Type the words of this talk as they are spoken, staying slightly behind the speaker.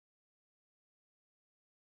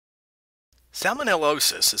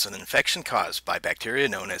Salmonellosis is an infection caused by bacteria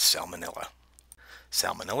known as Salmonella.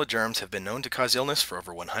 Salmonella germs have been known to cause illness for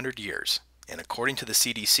over 100 years, and according to the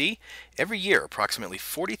CDC, every year approximately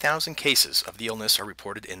 40,000 cases of the illness are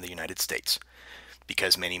reported in the United States.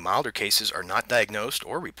 Because many milder cases are not diagnosed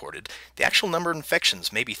or reported, the actual number of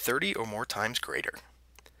infections may be 30 or more times greater.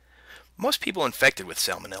 Most people infected with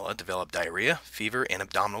Salmonella develop diarrhea, fever, and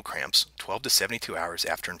abdominal cramps 12 to 72 hours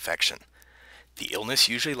after infection. The illness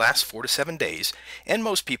usually lasts 4 to 7 days, and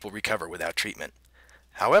most people recover without treatment.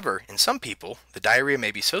 However, in some people, the diarrhea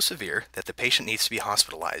may be so severe that the patient needs to be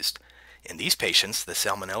hospitalized. In these patients, the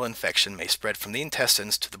Salmonella infection may spread from the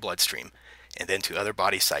intestines to the bloodstream, and then to other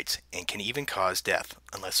body sites, and can even cause death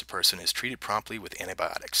unless the person is treated promptly with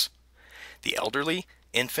antibiotics. The elderly,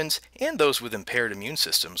 infants, and those with impaired immune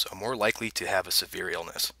systems are more likely to have a severe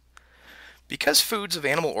illness. Because foods of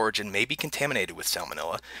animal origin may be contaminated with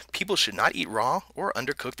Salmonella, people should not eat raw or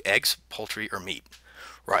undercooked eggs, poultry, or meat.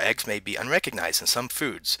 Raw eggs may be unrecognized in some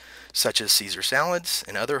foods, such as Caesar salads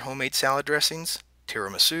and other homemade salad dressings,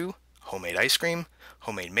 tiramisu, homemade ice cream,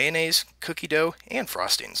 homemade mayonnaise, cookie dough, and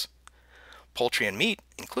frostings. Poultry and meat,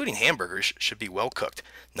 including hamburgers, should be well cooked,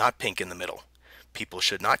 not pink in the middle. People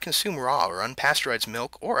should not consume raw or unpasteurized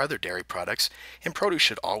milk or other dairy products, and produce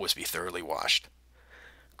should always be thoroughly washed.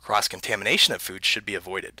 Cross-contamination of foods should be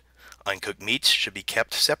avoided. Uncooked meats should be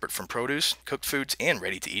kept separate from produce, cooked foods, and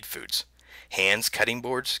ready-to-eat foods. Hands, cutting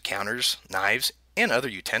boards, counters, knives, and other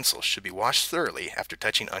utensils should be washed thoroughly after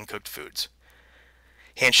touching uncooked foods.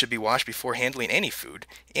 Hands should be washed before handling any food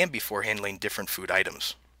and before handling different food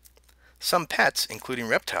items. Some pets, including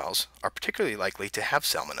reptiles, are particularly likely to have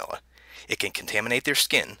Salmonella. It can contaminate their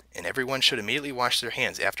skin, and everyone should immediately wash their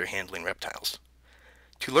hands after handling reptiles.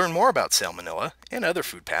 To learn more about Salmonella and other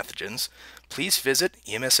food pathogens, please visit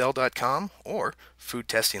emsl.com or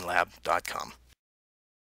foodtestinglab.com.